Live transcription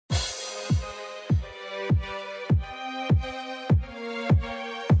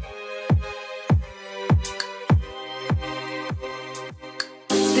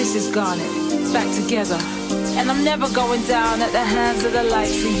pieces garnet, back together. And I'm never going down at the hands of the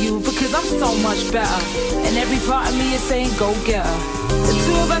likes of you, because I'm so much better. And every part of me is saying go get her. The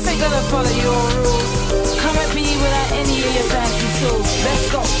two of us ain't gonna follow your rules. Come at me without any of your fancy tools. Let's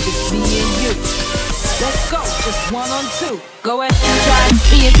go, just me and you. Let's go, just 1 on 2. Go ahead and try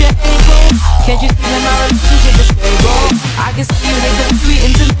me if you're able. Can't you see that my relationship is stable? I can see you make them sweet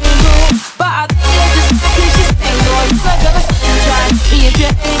and mingle, but I think you're just cause she's single. You ain't gonna try me if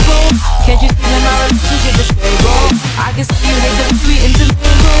you're able. Can't you see that my relationship is stable? I can see you make them sweet and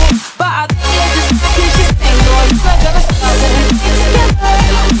mingle, but I think you're just cause she's single. You ain't gonna stop when we get together.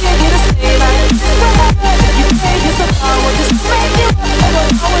 You're gonna stay like this forever. You pay yourself out with this make you. I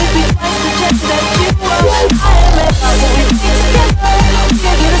will always be nice to check that you are. I am a when we get together.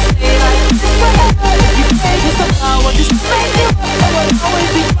 You're gonna stay like this forever. You pay yourself out with this make you. I will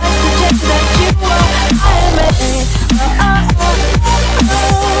always be nice to check that you are. I am a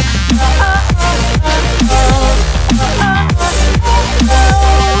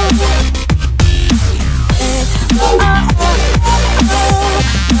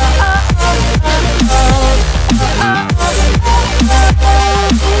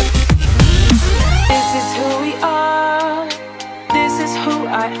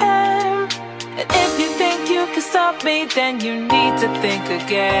then you need to think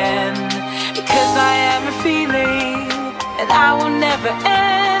again, because I am a feeling and I will never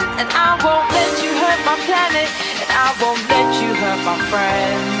end, and I won't let you hurt my planet, and I won't let you hurt my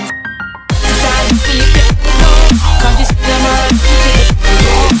friends. Trying to see if you're able. Can't you see them all?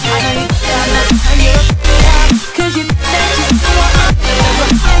 I know you're down, that's how you're